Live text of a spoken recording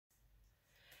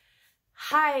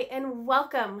Hi, and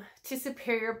welcome to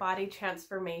Superior Body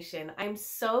Transformation. I'm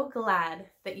so glad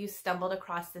that you stumbled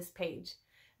across this page.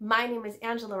 My name is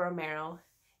Angela Romero,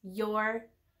 your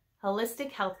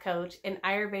holistic health coach and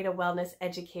Ayurveda wellness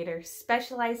educator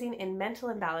specializing in mental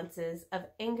imbalances of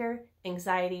anger,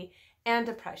 anxiety, and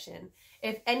depression.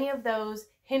 If any of those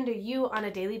hinder you on a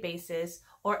daily basis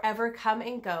or ever come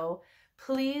and go,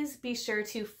 please be sure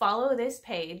to follow this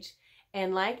page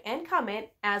and like and comment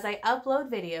as I upload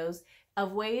videos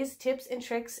of ways, tips, and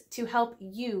tricks to help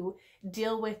you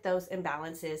deal with those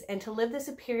imbalances and to live the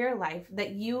superior life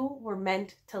that you were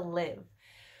meant to live.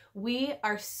 We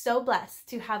are so blessed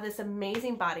to have this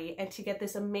amazing body and to get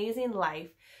this amazing life.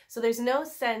 So there's no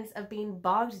sense of being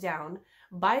bogged down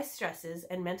by stresses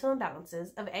and mental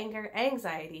imbalances of anger,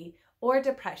 anxiety, or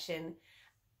depression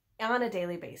on a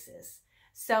daily basis.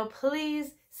 So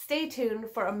please stay tuned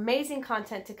for amazing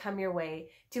content to come your way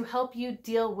to help you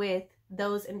deal with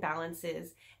those imbalances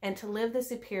and to live the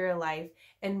superior life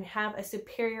and have a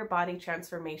superior body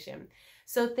transformation.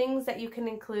 So things that you can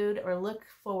include or look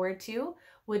forward to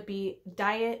would be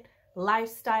diet,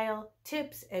 lifestyle,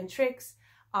 tips and tricks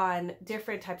on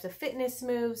different types of fitness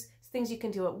moves, things you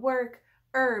can do at work,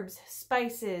 herbs,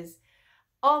 spices,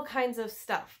 all kinds of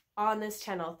stuff on this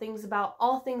channel. Things about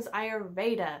all things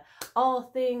Ayurveda, all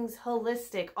things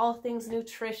holistic, all things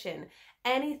nutrition,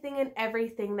 anything and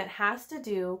everything that has to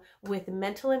do with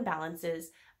mental imbalances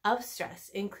of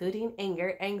stress, including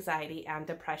anger, anxiety, and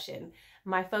depression.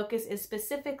 My focus is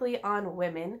specifically on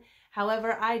women.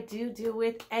 However, I do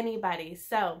with anybody.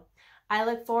 So I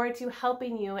look forward to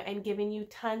helping you and giving you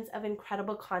tons of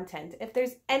incredible content. If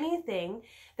there's anything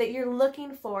that you're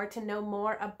looking for to know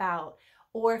more about,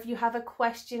 or if you have a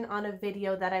question on a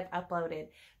video that I've uploaded,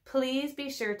 please be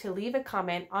sure to leave a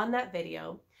comment on that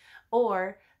video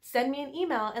or send me an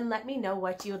email and let me know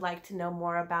what you would like to know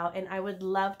more about, and I would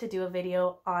love to do a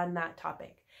video on that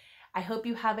topic. I hope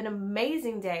you have an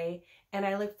amazing day, and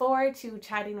I look forward to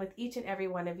chatting with each and every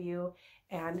one of you,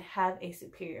 and have a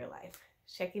superior life.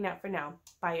 Checking out for now.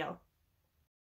 Bye, y'all.